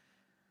mother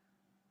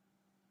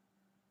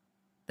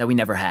that we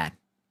never had.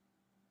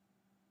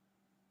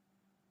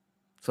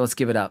 So let's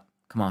give it up.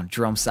 Come on,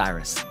 Jerome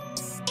Cyrus.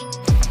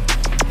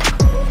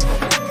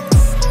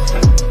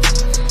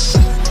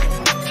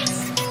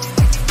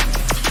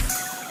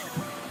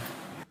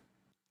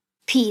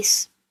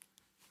 Peace.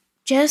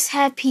 Just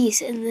have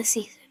peace in this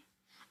season.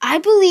 I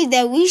believe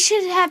that we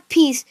should have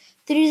peace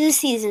through the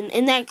season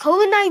and that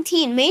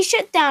COVID-19 may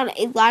shut down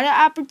a lot of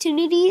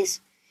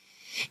opportunities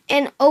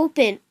and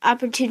open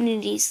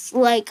opportunities,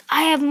 like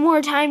I have more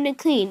time to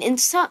clean.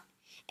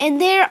 And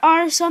there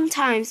are some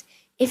times,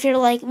 if you're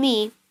like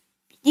me,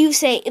 you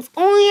say, if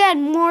only I had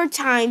more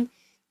time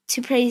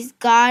to praise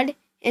God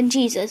and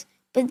Jesus.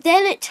 But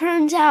then it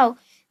turns out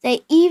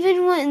that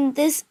even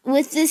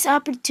with this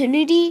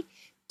opportunity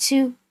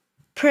to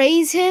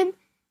praise Him,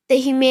 the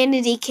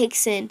humanity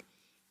kicks in.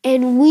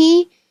 And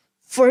we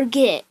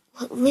forget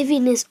what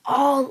living is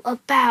all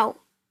about.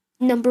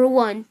 Number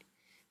one,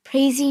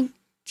 praising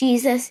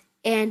Jesus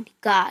and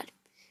God.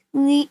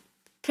 We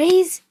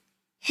praise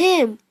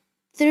Him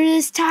through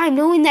this time,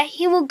 knowing that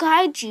He will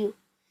guide you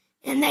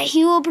and that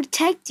He will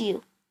protect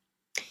you.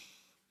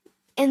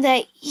 And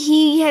that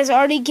He has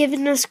already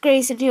given us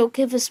grace and He'll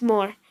give us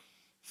more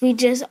if we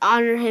just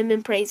honor Him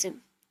and praise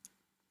Him.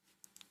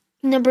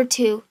 Number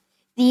two,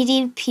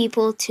 leading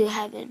people to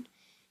heaven.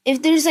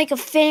 If there's like a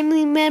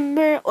family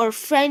member or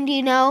friend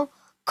you know,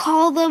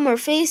 call them or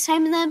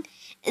FaceTime them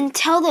and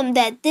tell them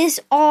that this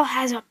all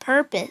has a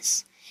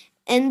purpose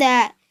and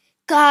that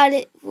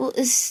God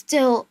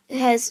still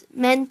has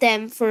meant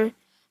them for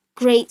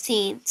great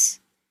things.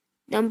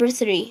 Number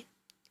three,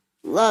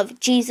 love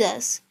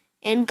Jesus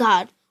and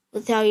God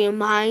with all your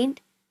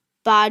mind,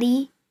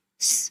 body.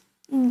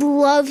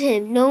 Love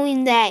Him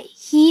knowing that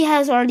He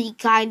has already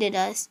guided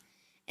us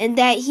and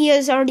that He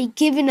has already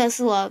given us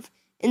love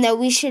and that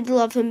we should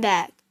love Him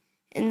back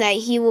and that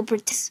He will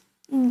protect.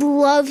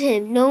 Love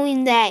Him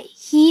knowing that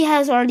He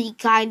has already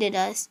guided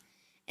us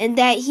and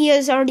that He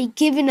has already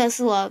given us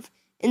love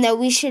and that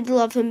we should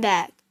love Him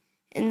back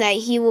and that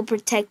He will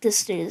protect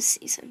us through the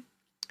season.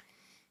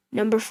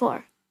 Number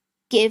four,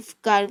 give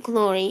God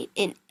glory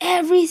in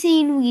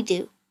everything we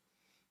do.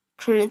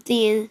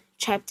 Corinthians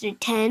chapter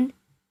 10,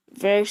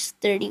 verse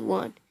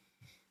 31.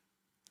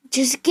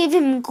 Just give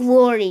Him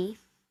glory.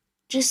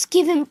 Just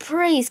give Him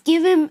praise.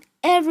 Give Him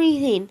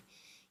everything.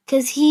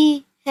 Because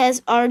He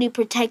has already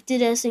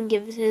protected us and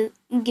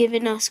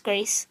given us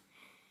grace.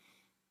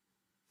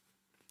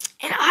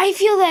 And I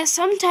feel that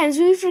sometimes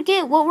we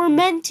forget what we're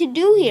meant to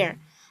do here.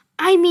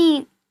 I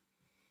mean,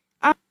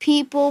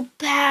 people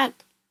back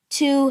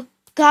to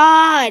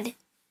God.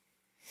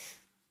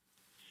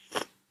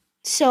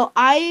 So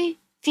I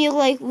feel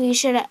like we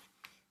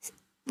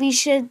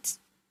should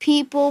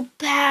people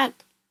back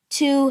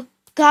to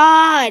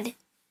God.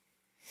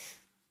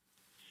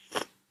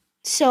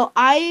 So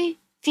I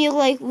feel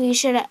like we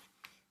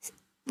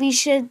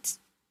should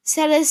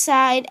set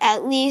aside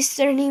at least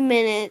 30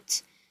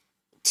 minutes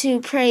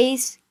to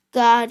praise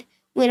God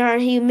when our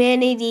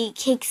humanity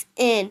kicks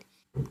in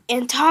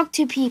and talk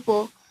to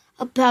people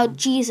about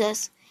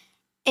Jesus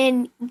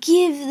and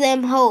give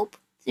them hope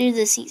through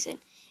the season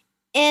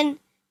and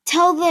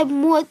tell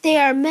them what they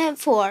are meant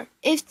for.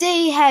 If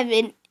they have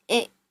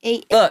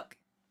Look,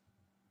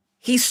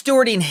 He's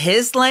stewarding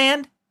His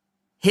land,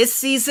 His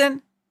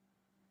season.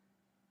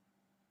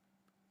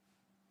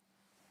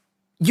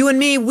 You and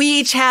me, we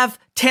each have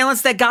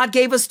talents that God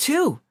gave us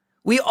too.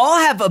 We all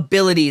have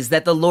abilities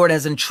that the Lord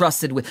has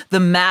entrusted with. The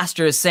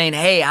Master is saying,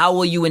 hey, how will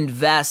you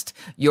invest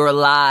your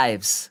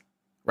lives?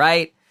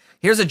 Right?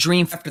 Here's a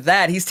dream after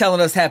that. He's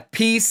telling us have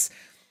peace,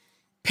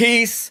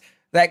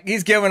 that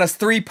He's giving us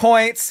 3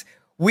 points.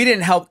 We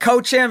didn't help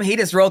coach Him. He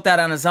just wrote that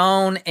on His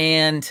own.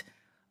 And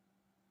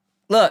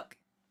look,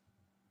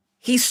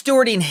 He's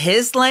stewarding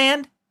His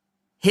land,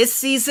 His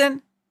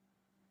season.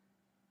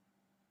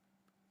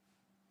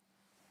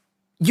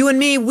 You and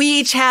me, we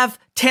each have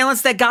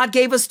talents that God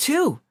gave us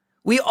too.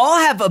 We all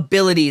have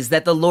abilities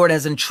that the Lord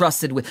has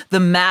entrusted with. The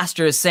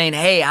Master is saying,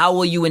 hey,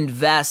 how will you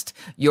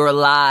invest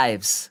your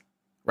lives?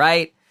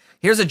 Right?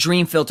 Here's a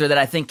dream filter that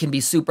I think can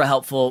be super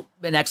helpful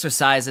in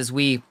exercise as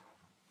we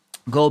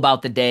go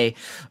about the day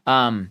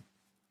to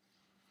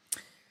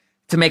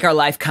make our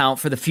life count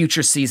for the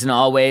future season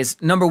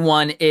always. Number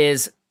one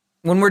is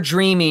when we're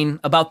dreaming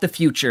about the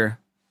future,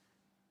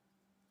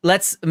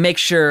 let's make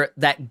sure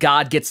that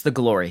God gets the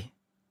glory,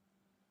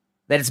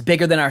 that it's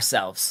bigger than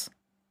ourselves,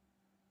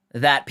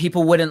 that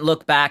people wouldn't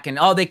look back and,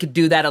 oh, they could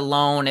do that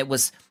alone. It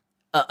was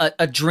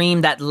a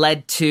dream that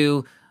led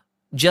to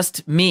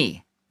just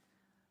me,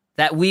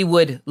 that we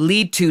would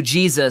lead to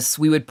Jesus,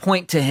 we would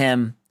point to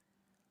Him,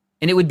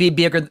 and it would be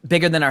bigger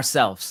than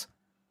ourselves.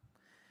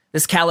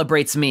 This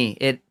calibrates me.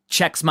 It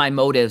checks my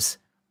motives.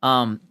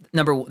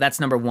 That's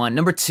number one.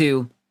 Number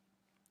two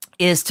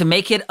is to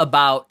make it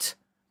about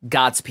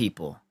God's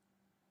people,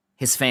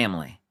 His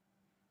family,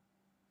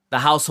 the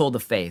household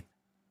of faith.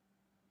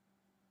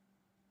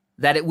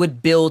 That it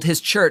would build His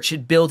church,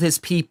 it'd build His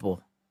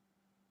people.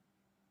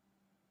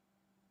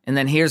 And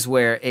then here's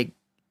where it,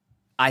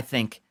 I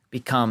think,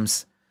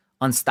 becomes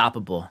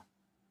unstoppable.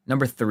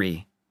 Number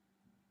three,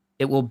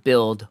 it will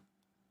build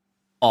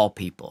all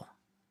people.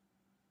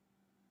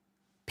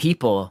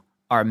 People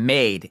are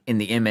made in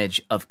the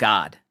image of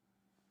God.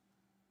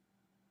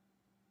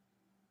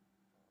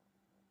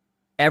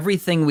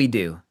 Everything we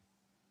do,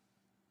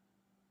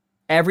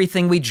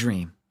 everything we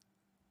dream,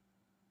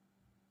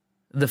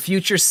 the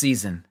future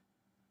season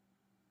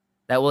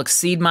that will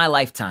exceed my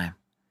lifetime,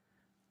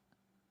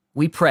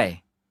 we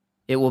pray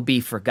it will be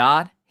for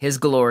God, His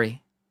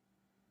glory,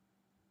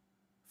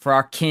 for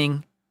our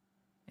King,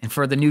 and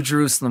for the New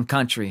Jerusalem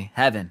country,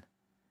 heaven.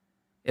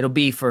 It'll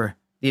be for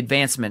the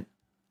advancement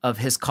of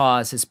His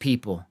cause, His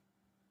people,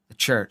 the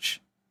church.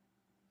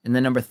 And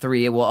then number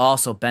 3, it will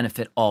also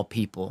benefit all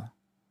people,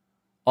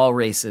 all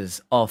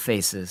races, all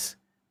faces,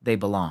 they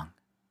belong.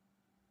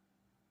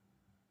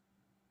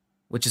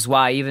 Which is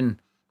why even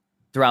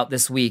throughout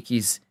this week,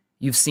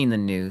 you've seen the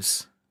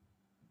news.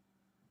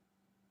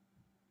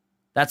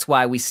 That's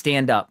why we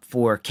stand up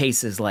for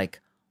cases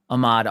like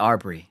Ahmaud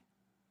Arbery.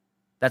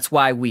 That's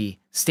why we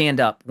stand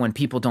up when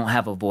people don't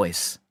have a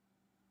voice.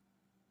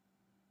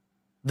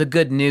 The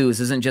good news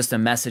isn't just a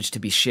message to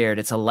be shared,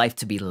 it's a life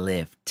to be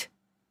lived.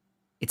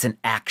 It's an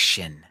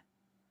action.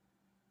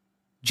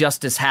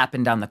 Justice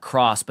happened on the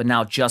cross, but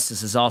now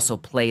justice is also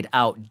played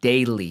out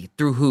daily.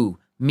 Through who?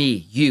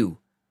 Me, you.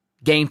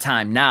 Game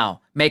time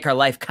now. Make our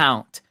life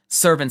count.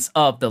 Servants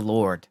of the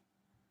Lord.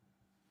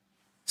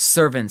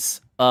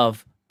 Servants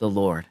of the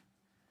Lord.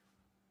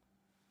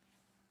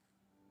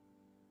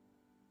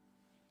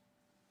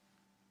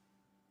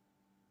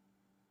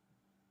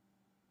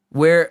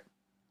 Where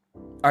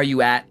are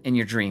you at in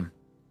your dream?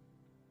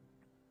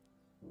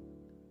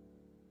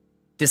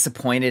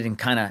 Disappointed and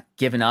kind of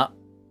giving up?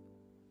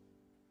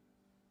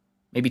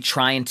 Maybe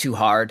trying too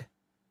hard?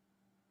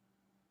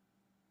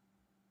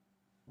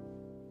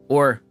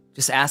 Or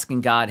just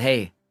asking God,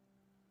 hey,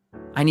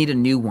 I need a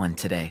new one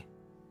today.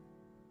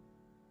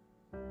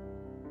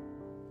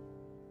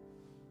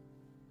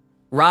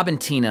 Rob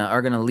and Tina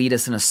are going to lead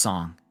us in a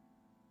song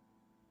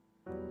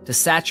to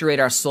saturate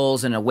our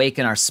souls and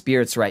awaken our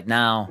spirits right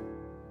now,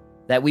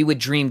 that we would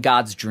dream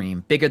God's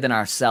dream, bigger than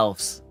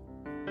ourselves,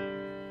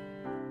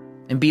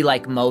 and be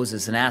like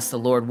Moses and ask the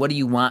Lord, what do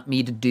you want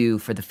me to do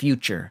for the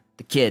future?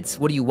 The kids,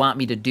 what do you want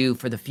me to do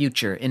for the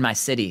future in my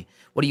city?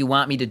 What do you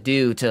want me to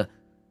do to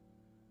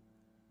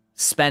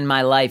spend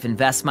my life,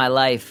 invest my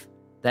life,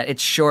 that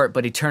it's short,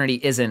 but eternity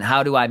isn't?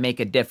 How do I make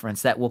a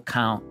difference that will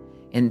count?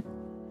 And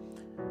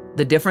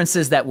the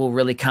differences that will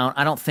really count,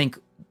 I don't think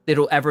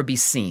it'll ever be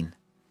seen.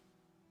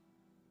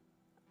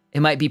 It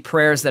might be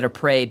prayers that are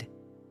prayed,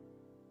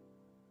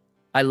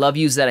 I love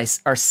yous that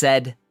are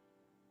said,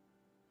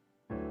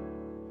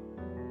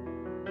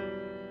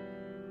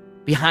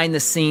 behind the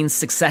scenes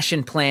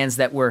succession plans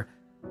that we're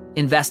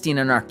investing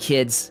in our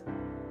kids,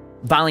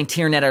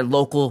 volunteering at our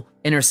local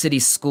inner city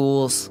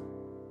schools.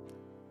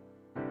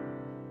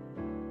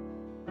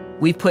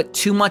 We put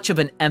too much of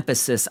an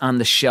emphasis on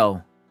the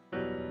show,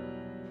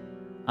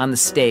 on the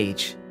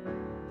stage,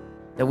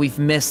 that we've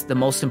missed the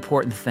most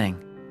important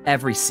thing.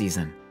 Every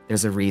season,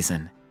 there's a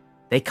reason.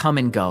 They come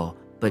and go,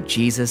 but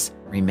Jesus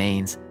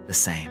remains the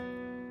same.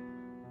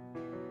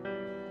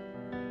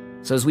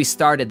 So as we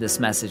started this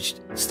message,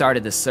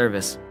 started this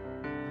service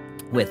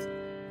with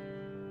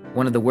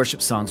one of the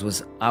worship songs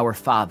was Our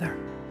Father,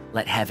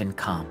 Let Heaven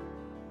Come.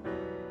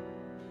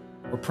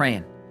 We're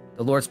praying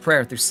the Lord's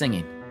Prayer through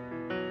singing.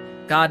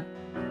 God,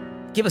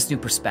 give us new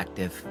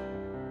perspective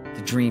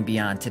to dream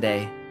beyond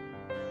today,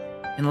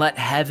 and let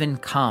heaven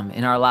come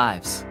in our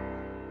lives.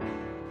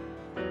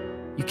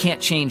 You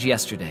can't change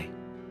yesterday,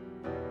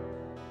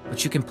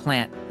 but you can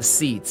plant the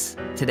seeds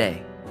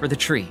today for the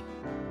tree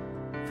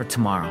for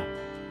tomorrow,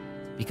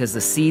 because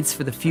the seeds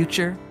for the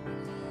future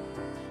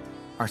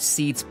are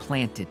seeds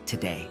planted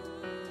today.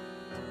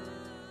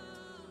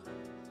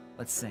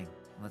 Let's sing.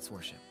 Let's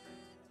worship.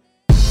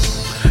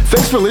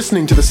 Thanks for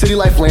listening to the City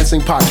Life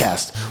Lansing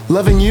podcast.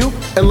 Loving you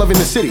and loving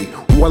the city,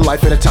 one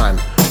life at a time.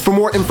 For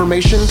more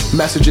information,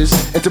 messages,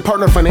 and to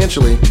partner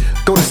financially,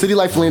 go to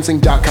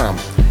citylifelansing.com.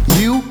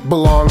 You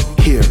belong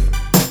here.